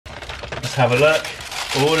Let's have a look.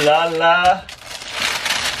 Ooh la la.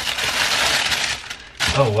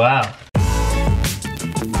 Oh wow.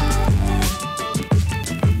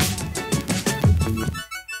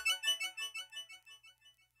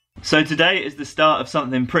 So today is the start of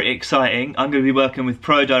something pretty exciting. I'm going to be working with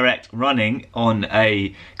Prodirect Running on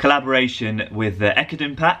a collaboration with the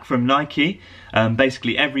Ekiden pack from Nike.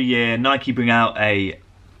 Basically every year Nike bring out a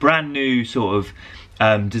brand new sort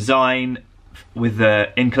of design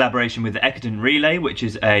in collaboration with the Ekiden Relay, which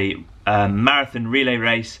is a marathon relay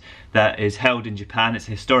race that is held in Japan. It's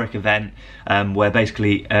a historic event where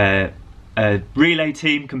basically a relay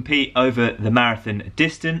team compete over the marathon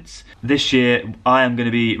distance. This year I am going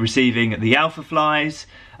to be receiving the Alphaflys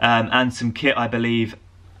and some kit, I believe,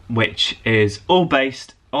 which is all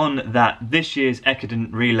based on this year's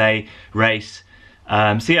Ekiden relay race.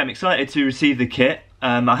 So yeah, I'm excited to receive the kit.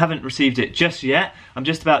 I haven't received it just yet. I'm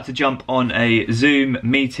just about to jump on a Zoom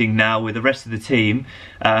meeting now with the rest of the team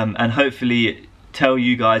and hopefully tell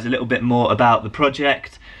you guys a little bit more about the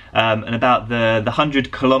project and about the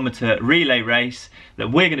 100-kilometer relay race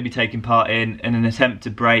that we're going to be taking part in an attempt to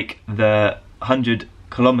break the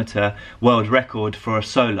 100-kilometer world record for a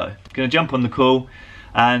solo. Going to jump on the call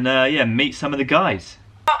and yeah, meet some of the guys.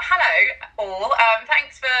 Oh, hello all.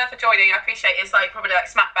 Thanks for joining. I appreciate it. It's probably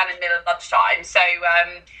smack bang in the middle of lunchtime. So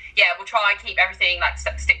yeah, we'll try and keep everything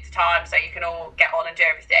stick to time so you can all get on and do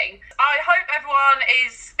everything. I hope everyone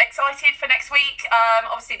is excited for next week.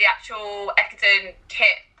 Obviously the actual Ekiden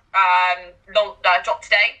kit dropped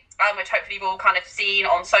today, which hopefully you've all kind of seen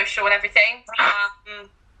on social and everything.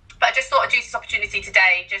 But I just thought I'd use this opportunity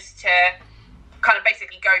today just to kind of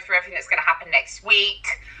basically go through everything that's going to happen next week.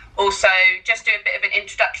 Also, just do a bit of an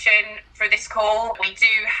introduction for this call. We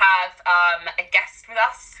do have a guest with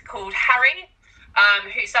us called Harry,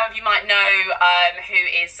 who some of you might know, who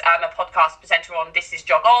is a podcast presenter on This Is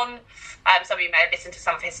Jog On. Some of you may have listened to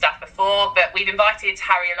some of his stuff before, but we've invited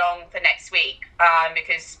Harry along for next week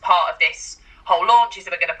because part of this whole launch is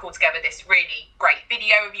that we're going to pull together this really great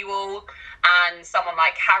video of you all, and someone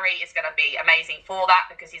like Harry is going to be amazing for that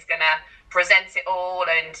because he's going to present it all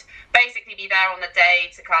and basically be there on the day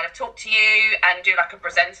to kind of talk to you and do a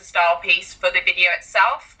presenter style piece for the video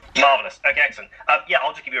itself. Marvellous. Okay, excellent. Yeah,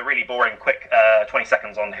 I'll just give you a really boring, quick 20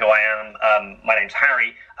 seconds on who I am. My name's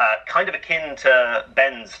Harry. Kind of akin to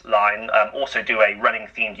Ben's line, also do a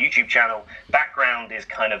running-themed YouTube channel. Background is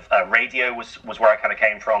kind of radio was where I kind of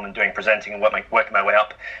came from, and doing presenting and working my way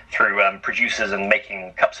up through producers and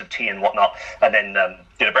making cups of tea and whatnot. And then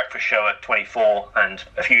did a breakfast show at 24, and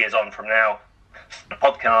a few years on from now, a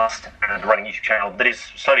podcast and running YouTube channel that is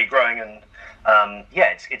slowly growing and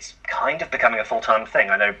yeah, it's kind of becoming a full-time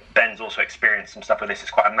thing. I know Ben's also experienced some stuff with this.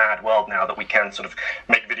 It's quite a mad world now that we can sort of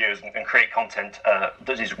make videos and create content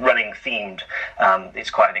that is running themed.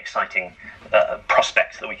 It's quite an exciting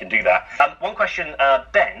prospect that we can do that. One question,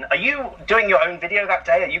 Ben, are you doing your own video that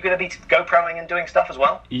day? Are you going to be GoProing and doing stuff as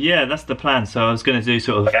well? Yeah, that's the plan. So I was going to do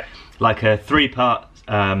sort of like a 3-part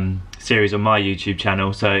series on my YouTube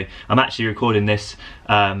channel. So I'm actually recording this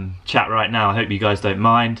chat right now. I hope you guys don't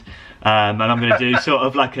mind. And I'm going to do sort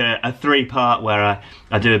of like a 3-part where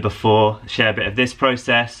I do it before, share a bit of this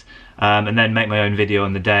process, and then make my own video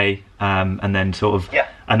on the day, and then sort of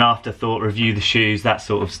an afterthought, review the shoes, that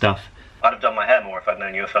sort of stuff. I'd have done my hair more if I'd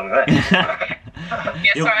known you were filming this. Yeah, sorry,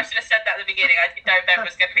 I should have said that at the beginning. I didn't know Ben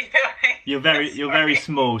was going to be filming. You're very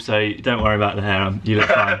small, so don't worry about the hair. You look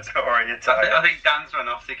fine. Don't worry, you're tired. I think Dan's run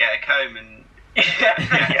off to get a comb and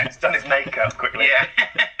yeah, he's done his makeup quickly. yeah,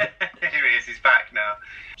 here he is. He's back now.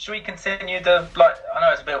 Should we continue the I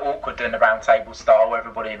know it's a bit awkward doing the round table style where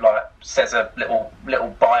everybody says a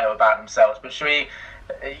little bio about themselves, but should we?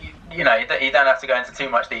 You don't have to go into too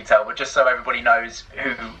much detail, but just so everybody knows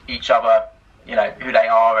who each other, who they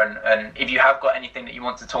are, and if you have got anything that you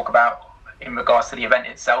want to talk about in regards to the event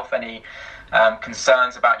itself, any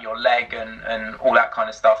concerns about your leg and all that kind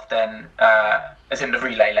of stuff, then as in the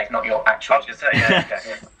relay leg, not your actual. I was going to say, yeah,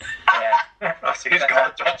 okay. Yeah. Who's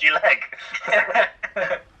got a dodgy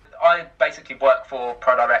leg? I basically work for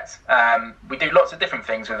Prodirect. We do lots of different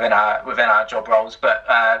things within our job roles, but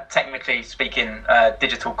technically speaking,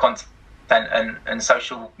 digital content and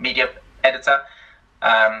social media editor.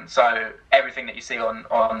 So everything that you see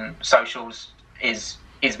on socials is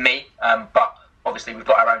me, but obviously we've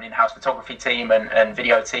got our own in-house photography team and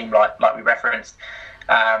video team, like we referenced,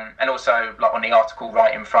 and also like on the article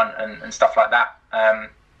writing front and stuff like that.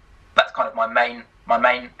 That's kind of my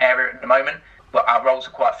main area at the moment. But our roles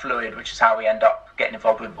are quite fluid, which is how we end up getting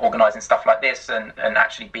involved with organising stuff like this and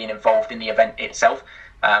actually being involved in the event itself,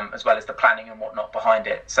 as well as the planning and whatnot behind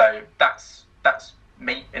it. So that's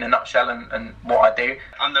me in a nutshell and what I do.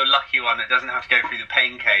 I'm the lucky one that doesn't have to go through the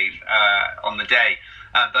pain cave on the day.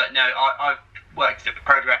 But no, I've worked at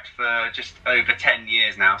Prodirect for just over 10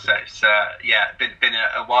 years now. So it's been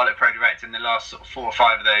a while at Prodirect, and the last sort of 4 or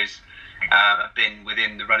 5 of those have been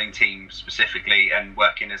within the running team specifically, and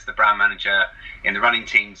working as the brand manager in the running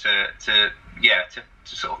team to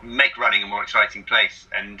sort of make running a more exciting place.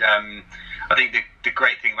 And I think the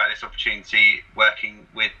great thing about this opportunity, working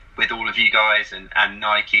with all of you guys and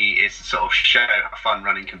Nike, is to sort of show how fun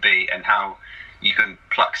running can be, and how you can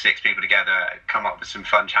pluck 6 people together, come up with some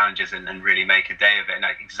fun challenges, and really make a day of it. And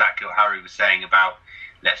like exactly what Harry was saying about,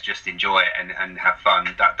 let's just enjoy it and have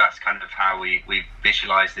fun. That's kind of how we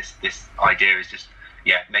visualise this idea, is just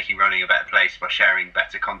making running a better place by sharing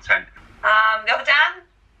better content. The other Dan?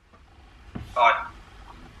 Hi.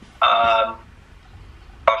 I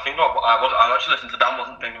was thinking about I actually listened to Dan,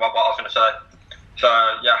 wasn't thinking about what I was going to say. So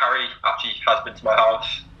yeah, Harry actually has been to my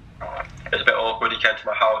house. It's a bit awkward. He came to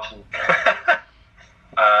my house and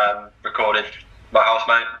recorded my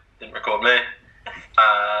housemate. Didn't record me.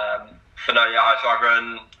 So no, yeah, I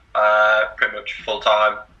run pretty much full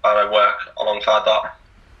time, and I work alongside that,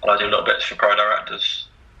 and I do little bits for Prodirect. As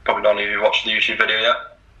probably none of you have watched the YouTube video yet.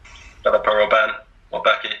 Never probably Ben or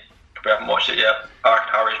Becky probably haven't watched it yet. I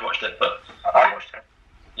reckon Harry's watched it, but I watched it.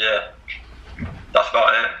 Yeah, that's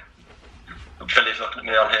about it. And Philly's looking at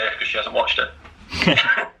me on here because she hasn't watched it.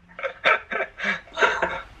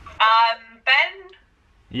 Ben?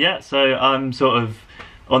 Yeah, so I'm sort of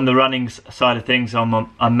on the running side of things. I'm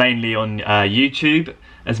mainly on YouTube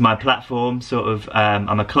as my platform. Sort of,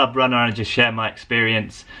 I'm a club runner, and I just share my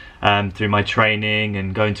experience through my training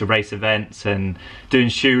and going to race events and doing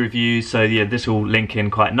shoe reviews. So yeah, this will link in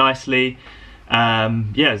quite nicely.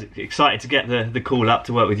 Excited to get the call up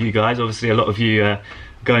to work with you guys. Obviously, a lot of you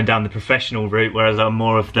going down the professional route, whereas I'm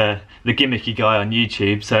more of the gimmicky guy on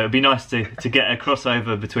YouTube. So it'd be nice to get a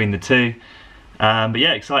crossover between the two. But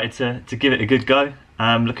yeah, excited to give it a good go.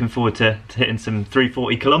 Looking forward to hitting some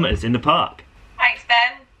 340 kilometres in the park. Thanks,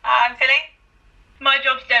 Ben. Philly? My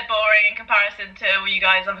job's dead boring in comparison to all you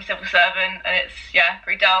guys. I'm a civil servant, and it's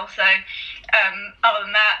pretty dull. So other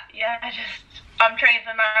than that, I'm training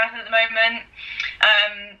for the marathon at the moment.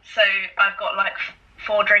 So I've got like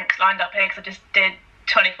 4 drinks lined up here because I just did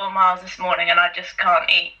 24 miles this morning, and I just can't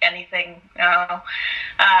eat anything now.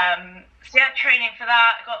 So yeah, training for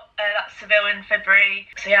that. I got that's Seville in February.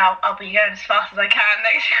 So yeah, I'll be going as fast as I can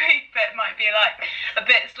next week, but it might be like a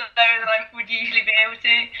bit slower than I would usually be able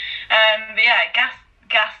to. But yeah,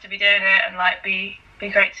 gas to be doing it, and like be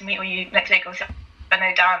great to meet all you next week. Also, I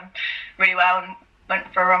know Dan really well and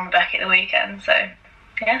went for a run with Becky at the weekend. So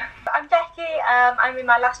yeah. I'm Becky. I'm in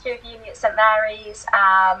my last year of uni at St Mary's.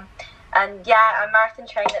 And yeah, I'm marathon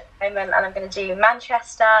training at the moment, and I'm going to do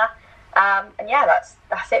Manchester. And yeah,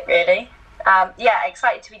 that's it really.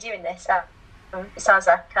 Excited to be doing this. It sounds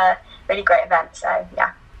like a really great event. So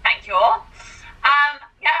yeah. Thank you all. And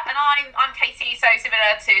I'm Katie. So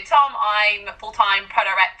similar to Tom, I'm a full-time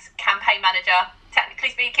Prodirect campaign manager, technically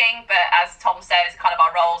speaking. But as Tom says, kind of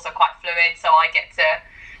our roles are quite fluid. So I get to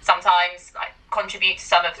sometimes like contribute to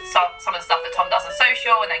some of the stuff that Tom does on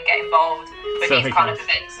social, and then get involved with these kind of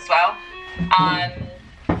events as well.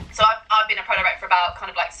 So I've been a Prodirect for about kind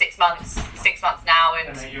of like 6 months now,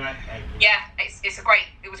 and yeah, it was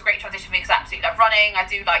a great transition for me because I absolutely love running. I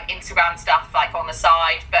do like Instagram stuff like on the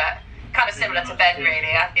side, but kind of similar to Ben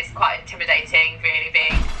really. It's quite intimidating really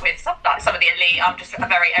being with some of the elite. I'm just a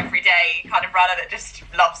very everyday kind of runner that just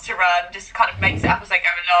loves to run, just kind of makes it up as I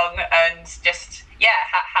go along, and just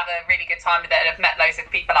have a really good time with it, and I've met loads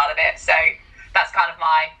of people out of it. So that's kind of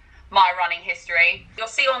my running history. You'll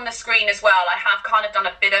see on the screen as well, I have kind of done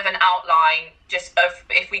a bit of an outline just of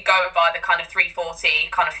if we go by the kind of 340,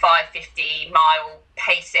 kind of 550 mile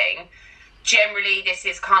pacing. Generally, this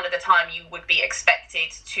is kind of the time you would be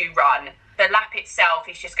expected to run. The lap itself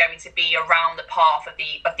is just going to be around the path of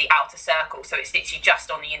the outer circle, so it's literally just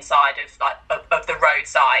on the inside of the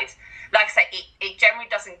roadside. Like I say, it generally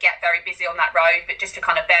doesn't get very busy on that road, but just to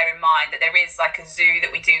kind of bear in mind that there is like a zoo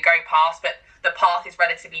that we do go past, but the path is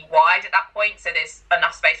relatively wide at that point, so there's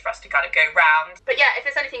enough space for us to kind of go round. But yeah, if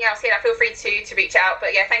there's anything else here, feel free to reach out.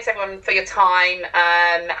 But yeah, thanks everyone for your time,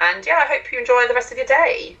 and yeah, I hope you enjoy the rest of your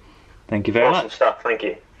day. Thank you very Awesome much. stuff, thank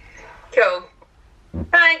you. Cool.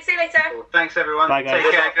 Thanks, see you later. Cool. Thanks everyone. Bye, guys.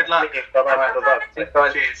 Take care, good luck.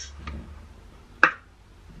 Bye-bye. Cheers.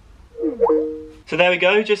 So there we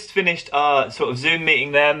go, just finished our sort of Zoom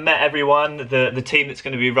meeting there, met everyone, the team that's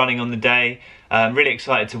going to be running on the day. Really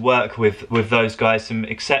excited to work with those guys, some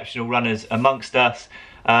exceptional runners amongst us.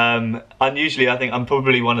 Unusually, I think I'm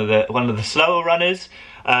probably one of the slower runners,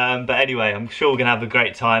 But anyway, I'm sure we're gonna have a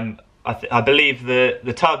great time. I believe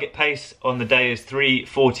the target pace on the day is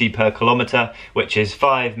 3:40 per kilometre, which is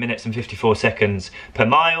 5 minutes and 54 seconds per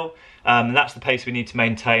mile. And that's the pace we need to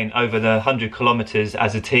maintain over the 100 kilometres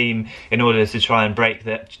as a team in order to try and break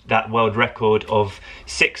that world record of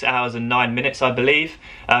 6 hours and 9 minutes, I believe.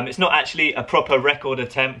 It's not actually a proper record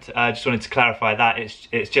attempt. I just wanted to clarify that.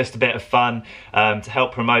 It's just a bit of fun to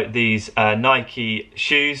help promote these Nike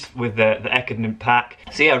shoes with the Ekiden pack.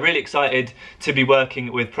 So yeah, really excited to be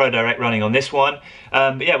working with Prodirect Running on this one.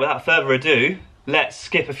 But yeah, without further ado, let's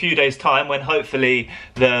skip a few days' time when hopefully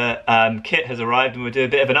the kit has arrived and we'll do a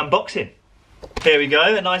bit of an unboxing. Here we go,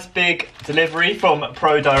 a nice big delivery from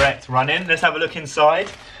Prodirect Running. Let's have a look inside.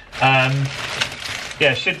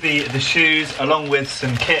 Yeah, should be the shoes along with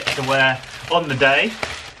some kit to wear on the day.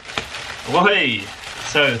 Whey!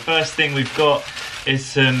 So the first thing we've got is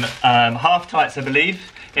some half tights, I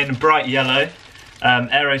believe, in bright yellow.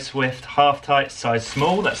 Aero Swift half tights, size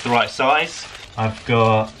small, that's the right size. I've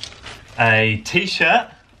got a t-shirt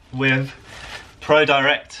with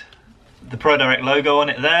the Prodirect logo on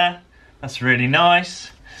it there. That's really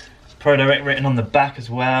nice. It's Prodirect written on the back as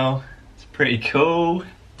well. It's pretty cool.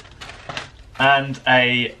 And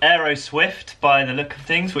a Aero Swift by the look of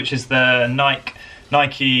things, which is the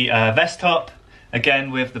Nike vest top,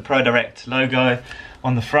 again with the Prodirect logo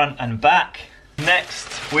on the front and back.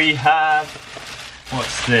 Next we have,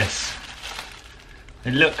 what's this?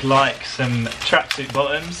 They look like some tracksuit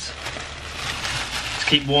bottoms to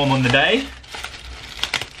keep warm on the day.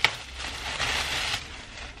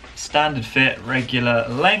 Standard fit, regular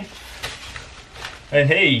length. And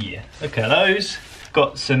hey, look at those.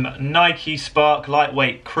 Got some Nike Spark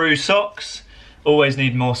lightweight crew socks. Always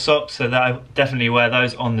need more socks, so that I definitely wear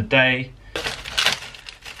those on the day.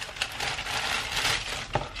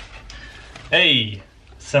 Hey,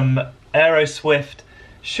 some Aero Swift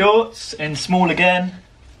shorts in small again.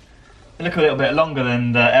 They look a little bit longer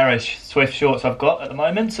than the Aero Swift shorts I've got at the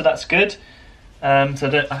moment, so that's good.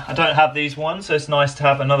 So I don't have these ones, so it's nice to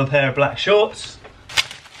have another pair of black shorts.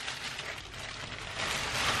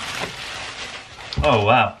 Oh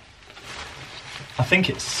wow, I think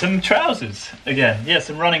it's some trousers again. Yeah,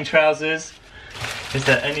 some running trousers. Is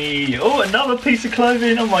there any, oh, another piece of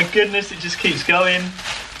clothing, oh my goodness, it just keeps going.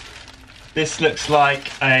 This looks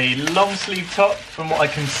like a long sleeve top from what I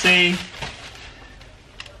can see.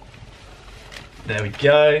 There we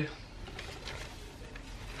go.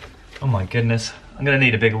 Oh my goodness, I'm gonna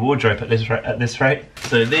need a bigger wardrobe at this rate.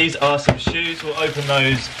 So these are some shoes, we'll open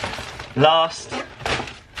those last.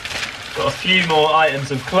 Got a few more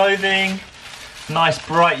items of clothing. Nice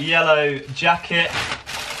bright yellow jacket.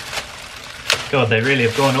 God, they really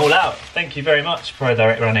have gone all out. Thank you very much,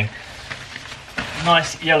 Prodirect Running.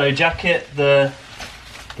 Nice yellow jacket, the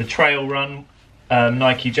trail run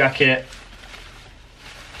Nike jacket.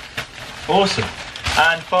 Awesome.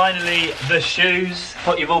 And finally, the shoes,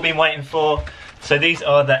 what you've all been waiting for. So these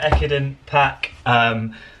are the Ekiden pack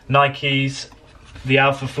Nikes, the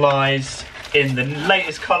Alphaflys in the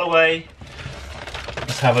latest colourway.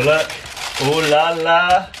 Let's have a look. Oh la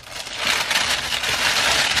la.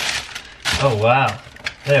 Oh wow,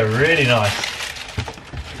 they're really nice.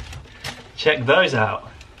 Check those out.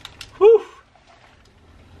 Whew.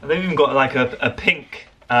 They've even got like a pink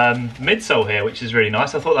midsole here, which is really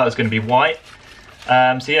nice. I thought that was going to be white.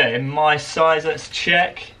 So yeah, in my size, let's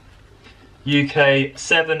check. UK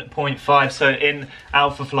 7.5, so in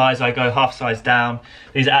Alphaflys I go half size down.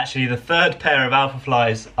 These are actually the third pair of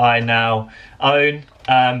Alphaflys I now own,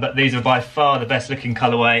 but these are by far the best looking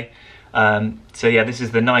colourway. So yeah, this is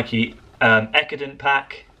the Nike Ekiden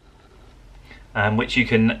pack, which you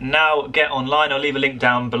can now get online. I'll leave a link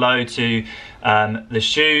down below to the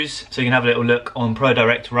shoes, so you can have a little look on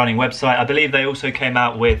Prodirect Running website. I believe they also came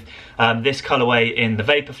out with this colourway in the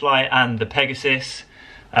Vaporfly and the Pegasus.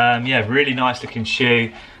 Yeah, really nice looking shoe.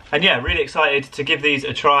 And yeah, really excited to give these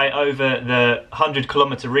a try over the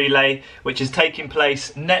 100-kilometre relay, which is taking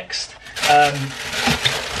place next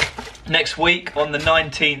week on the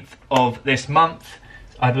 19th of this month.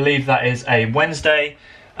 I believe that is a Wednesday.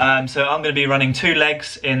 So I'm going to be running 2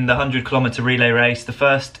 legs in the 100-kilometre relay race. The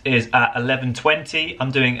first is at 11:20.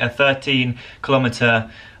 I'm doing a 13-kilometre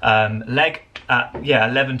leg at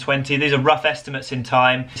 11:20. These are rough estimates in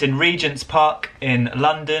time. It's in Regents Park in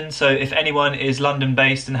London, so if anyone is London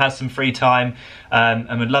based and has some free time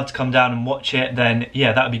and would love to come down and watch it, then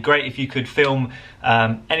yeah, that would be great if you could film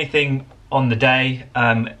anything on the day,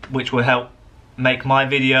 which will help make my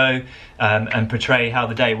video and portray how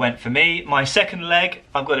the day went for me. My second leg,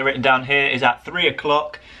 I've got it written down here, is at 3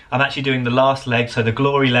 o'clock. I'm actually doing the last leg, so the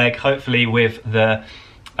glory leg, hopefully with the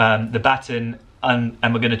baton and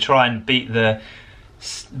we're going to try and beat the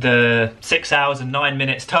 6 hours and 9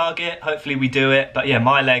 minutes target. Hopefully we do it. But yeah,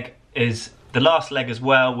 my leg is the last leg as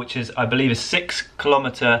well, which is, I believe, a 6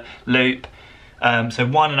 kilometre loop. So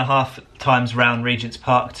 1.5 times round Regents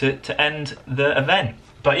Park to end the event.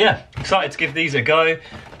 But yeah, excited to give these a go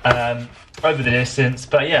over the distance.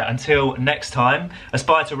 But yeah, until next time,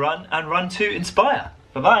 aspire to run and run to inspire.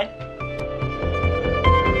 Bye-bye.